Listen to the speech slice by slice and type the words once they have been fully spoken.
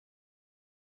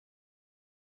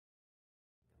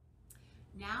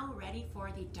Now ready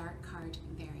for the dark card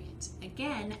variant.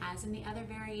 Again, as in the other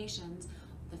variations,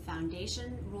 the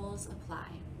foundation rules apply.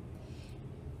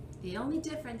 The only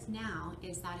difference now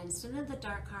is that instead of the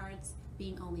dark cards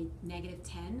being only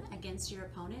 -10 against your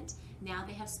opponent, now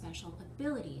they have special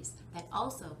abilities that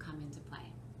also come into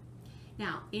play.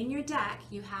 Now, in your deck,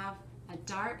 you have a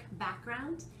dark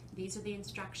background. These are the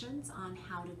instructions on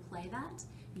how to play that.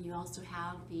 You also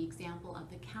have the example of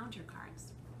the counter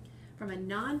cards. From a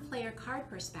non-player card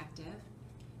perspective,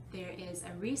 there is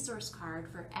a resource card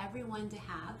for everyone to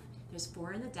have. There's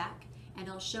 4 in the deck, and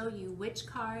it'll show you which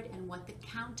card and what the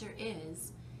counter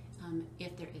is,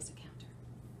 if there is a counter.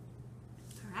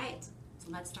 All right, so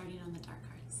let's start in on the dark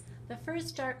cards. The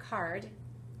first dark card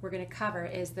we're going to cover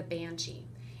is the Banshee.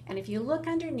 And if you look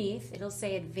underneath, it'll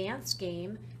say Advanced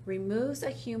Game removes a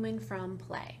human from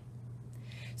play.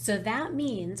 So that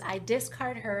means I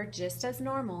discard her just as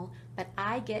normal, but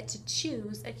I get to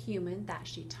choose a human that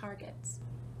she targets.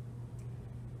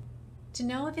 To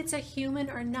know if it's a human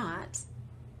or not,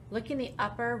 look in the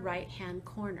upper right-hand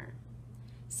corner.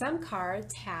 Some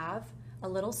cards have a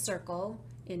little circle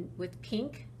with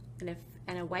pink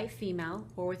and a white female,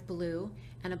 or with blue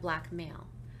and a black male.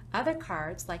 Other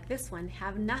cards, like this one,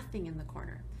 have nothing in the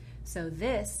corner. So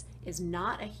this is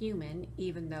not a human,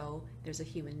 even though there's a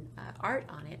human art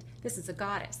on it. This is a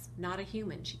goddess, not a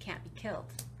human. She can't be killed.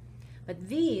 But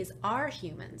these are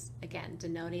humans, again,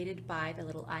 denoted by the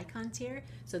little icons here.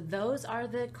 So those are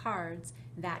the cards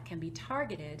that can be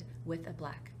targeted with a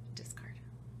black discard.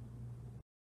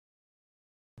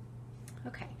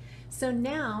 Okay, so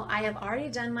now I have already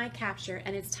done my capture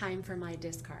and it's time for my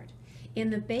discard. In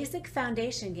the basic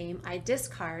foundation game, I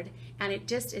discard and it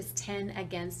just is 10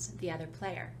 against the other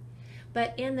player.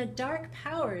 But in the Dark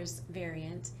Powers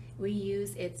variant, we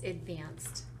use its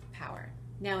advanced power.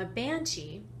 Now a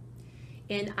Banshee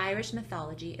in Irish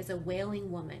mythology is a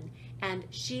wailing woman, and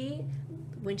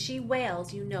when she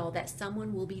wails, you know that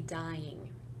someone will be dying.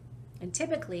 And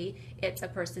typically, it's a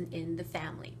person in the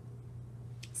family.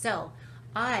 So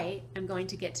I am going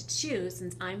to get to choose,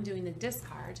 since I'm doing the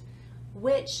discard,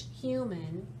 which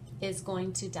human is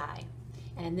going to die.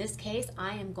 And in this case,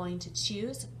 I am going to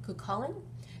choose Cuchulainn,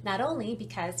 not only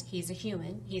because he's a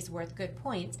human, he's worth good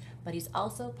points, but he's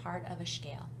also part of a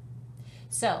scale.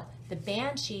 So the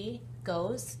Banshee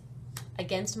goes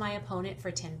against my opponent for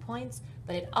 10 points,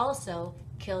 but it also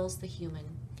kills the human,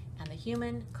 and the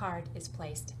human card is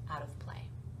placed out of play.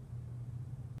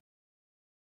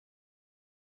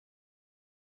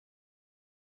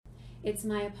 It's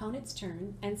my opponent's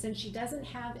turn, and since she doesn't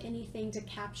have anything to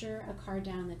capture a card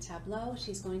down the tableau,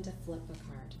 she's going to flip a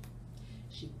card.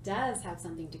 She does have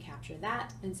something to capture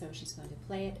that, and so she's going to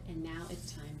play it, and now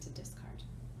it's time to discard.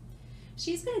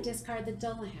 She's going to discard the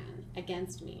Dullahan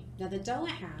against me. Now the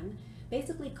Dullahan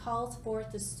basically calls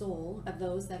forth the soul of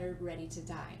those that are ready to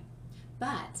die.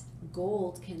 But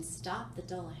gold can stop the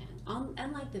Dullahan.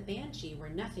 Unlike the Banshee, where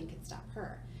nothing can stop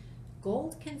her,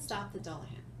 gold can stop the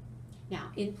Dullahan.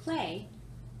 Now, in play,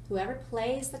 whoever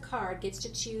plays the card gets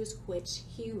to choose which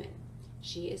human.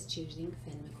 She is choosing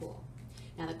Finn McCool.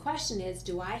 Now, the question is,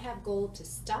 do I have gold to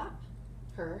stop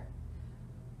her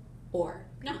or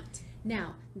not?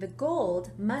 Now, the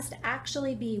gold must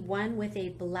actually be one with a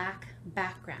black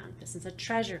background. This is a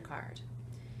treasure card.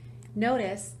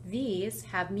 Notice these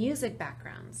have music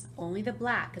backgrounds. Only the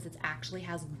black, because it actually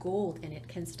has gold in it,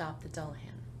 can stop the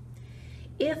Dullahan.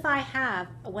 If I have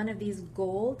one of these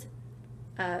gold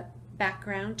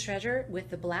background treasure with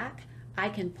the black, I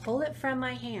can pull it from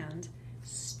my hand,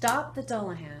 stop the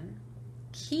Dullahan,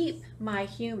 keep my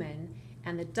human,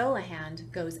 and the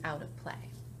Dullahan goes out of play.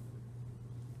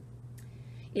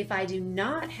 If I do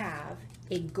not have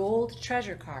a gold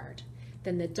treasure card,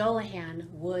 then the Dullahan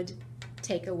would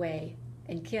take away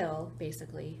and kill,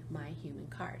 basically, my human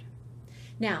card.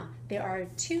 Now, there are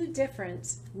two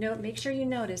different, make sure you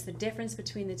notice the difference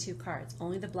between the two cards.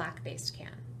 Only the black-based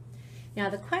can. Now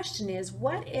the question is,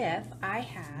 what if I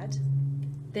had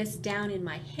this down in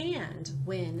my hand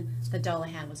when the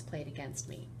Dullahan was played against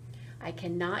me? I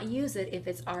cannot use it if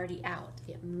it's already out.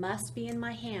 It must be in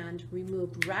my hand,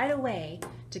 removed right away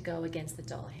to go against the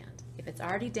Dullahan. If it's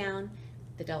already down,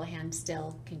 the Dullahan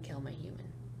still can kill my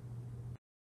human.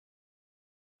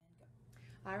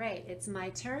 All right, it's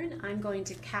my turn. I'm going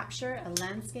to capture a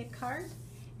landscape card,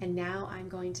 and now I'm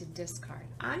going to discard.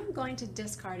 I'm going to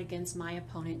discard against my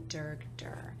opponent, Durg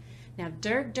Dur. Now,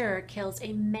 Durg Dur kills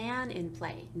a man in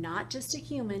play, not just a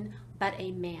human, but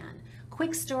a man.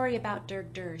 Quick story about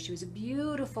Durg Dur. She was a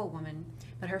beautiful woman,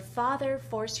 but her father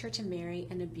forced her to marry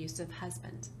an abusive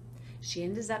husband. She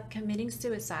ends up committing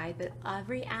suicide, but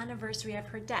every anniversary of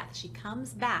her death, she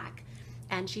comes back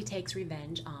and she takes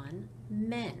revenge on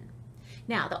men.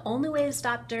 Now, the only way to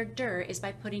stop Dirk Dur is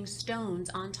by putting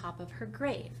stones on top of her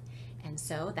grave. And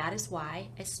so that is why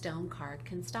a stone card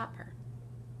can stop her.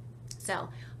 So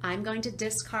I'm going to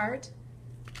discard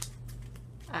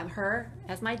her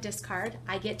as my discard.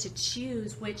 I get to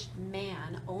choose which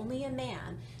man, only a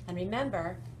man. And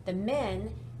remember, the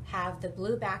men have the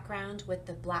blue background with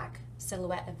the black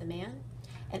silhouette of the man.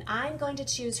 And I'm going to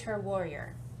choose her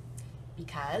warrior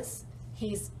because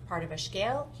he's part of a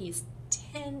scale. He's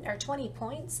 10 or 20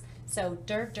 points. So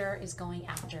Dirk Dur is going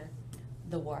after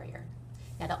the warrior.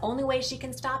 Now, the only way she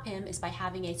can stop him is by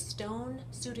having a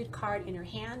stone-suited card in her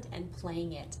hand and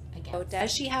playing it again. So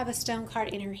does she have a stone card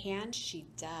in her hand? She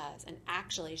does. And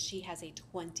actually, she has a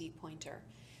 20-pointer.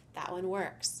 That one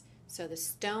works. So the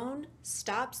stone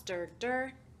stops Dirk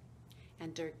Dur,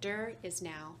 and Dirk Dur is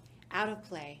now out of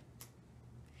play.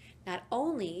 Not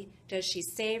only does she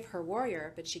save her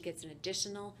warrior, but she gets an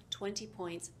additional 20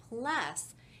 points,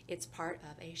 plus it's part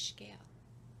of a scale.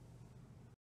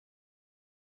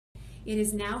 It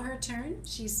is now her turn.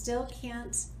 She still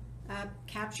can't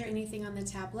capture anything on the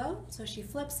tableau, so she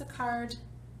flips a card,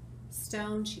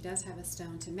 stone. She does have a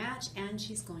stone to match, and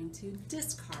she's going to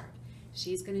discard.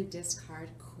 She's going to discard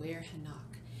Queer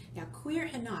Hanok. Now, Queer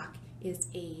Hanok is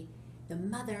the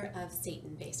mother of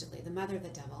Satan, basically, the mother of the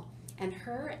devil. And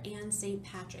her and St.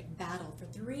 Patrick battled for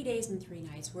 3 days and 3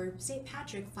 nights, where St.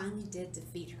 Patrick finally did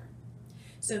defeat her.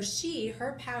 So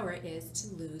her power is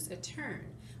to lose a turn.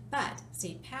 But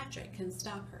St. Patrick can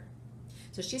stop her.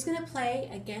 So she's going to play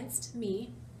against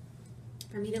me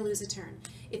for me to lose a turn.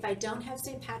 If I don't have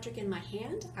St. Patrick in my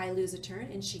hand, I lose a turn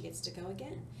and she gets to go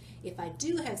again. If I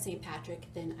do have St. Patrick,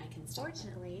 then I can start.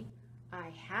 Fortunately,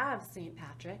 I have St.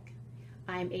 Patrick.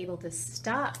 I'm able to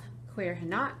stop Queer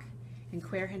Hanok, and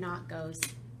Queer Hanok goes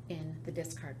in the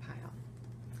discard pile.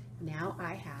 Now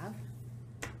I have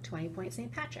 20-point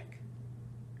St. Patrick.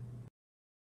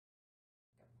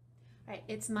 All right,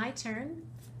 it's my turn.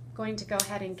 I'm going to go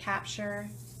ahead and capture,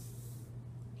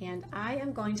 and I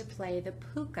am going to play the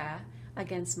puka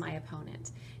against my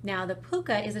opponent. Now, the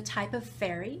puka is a type of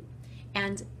fairy,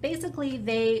 and basically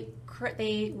they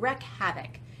wreak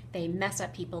havoc. They mess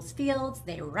up people's fields,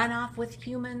 they run off with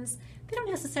humans. They don't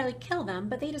necessarily kill them,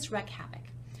 but they just wreak havoc.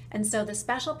 And so the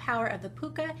special power of the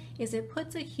puka is it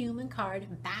puts a human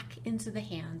card back into the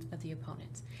hand of the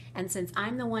opponent. And since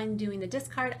I'm the one doing the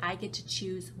discard, I get to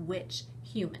choose which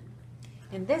human.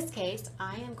 In this case,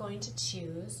 I am going to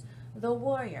choose the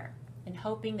warrior and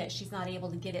hoping that she's not able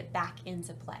to get it back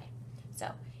into play.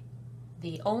 So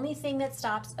the only thing that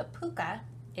stops a puka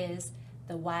is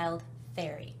the wild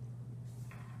fairy.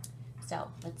 So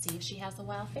let's see if she has the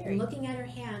wild fairy. Looking at her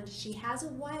hand, she has a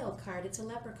wild card. It's a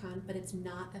leprechaun, but it's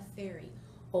not a fairy.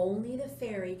 Only the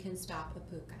fairy can stop a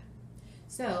puka.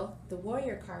 So the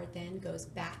warrior card then goes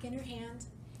back in her hand,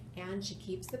 and she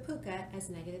keeps the puka as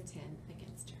 -10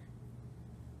 against her.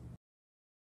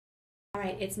 All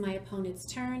right, it's my opponent's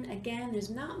turn. Again, there's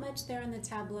not much there on the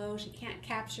tableau. She can't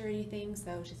capture anything,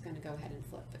 so she's going to go ahead and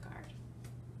flip the card.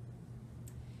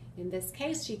 In this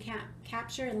case, she can't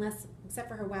capture except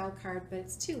for her wild card, but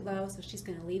it's too low, so she's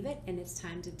going to leave it, and it's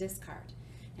time to discard.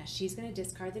 Now she's going to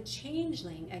discard the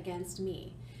changeling against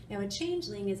me. Now a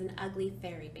changeling is an ugly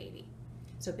fairy baby.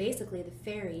 So basically the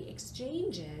fairy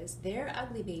exchanges their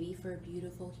ugly baby for a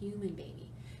beautiful human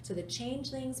baby. So the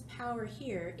changeling's power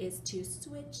here is to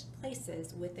switch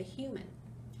places with a human.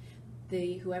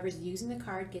 Whoever's using the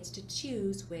card gets to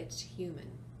choose which human.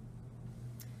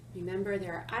 Remember,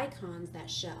 there are icons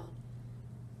that show.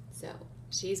 So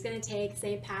she's going to take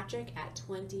St. Patrick at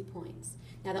 20 points.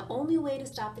 Now the only way to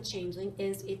stop the changeling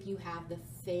is if you have the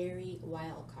fairy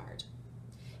wild card.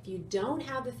 If you don't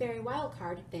have the fairy wild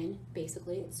card, then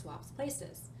basically it swaps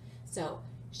places. So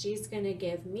she's going to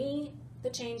give me the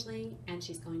changeling, and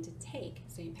she's going to take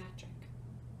St. Patrick.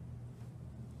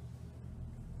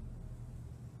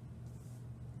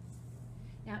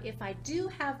 Now if I do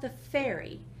have the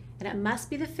fairy, and it must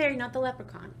be the fairy, not the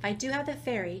leprechaun. If I do have the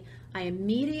fairy, I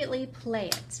immediately play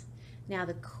it. Now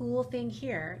the cool thing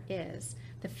here is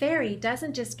the fairy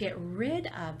doesn't just get rid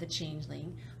of the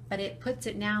changeling, but it puts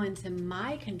it now into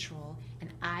my control,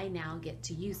 and I now get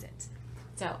to use it.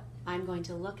 So I'm going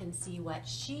to look and see what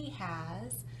she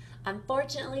has.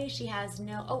 Unfortunately, she has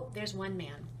oh, there's one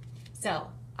man.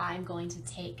 So I'm going to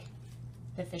take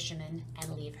the fisherman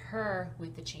and leave her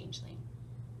with the changeling.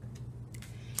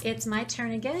 It's my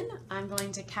turn again. I'm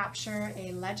going to capture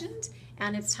a legend,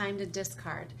 and it's time to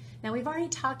discard. Now we've already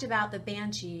talked about the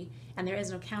banshee, and there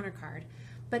is no counter card,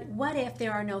 but what if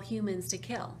there are no humans to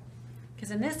kill?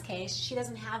 Because in this case, she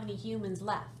doesn't have any humans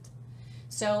left.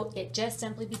 So it just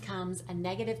simply becomes a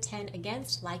 -10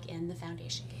 against, like in the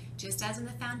foundation game. Just as in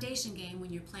the foundation game,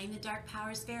 when you're playing the Dark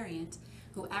Powers variant,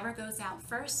 whoever goes out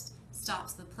first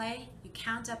stops the play. You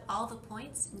count up all the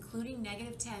points, including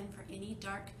 -10 for any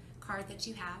dark card that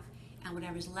you have, and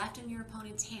whatever's left in your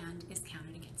opponent's hand is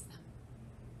counted against them.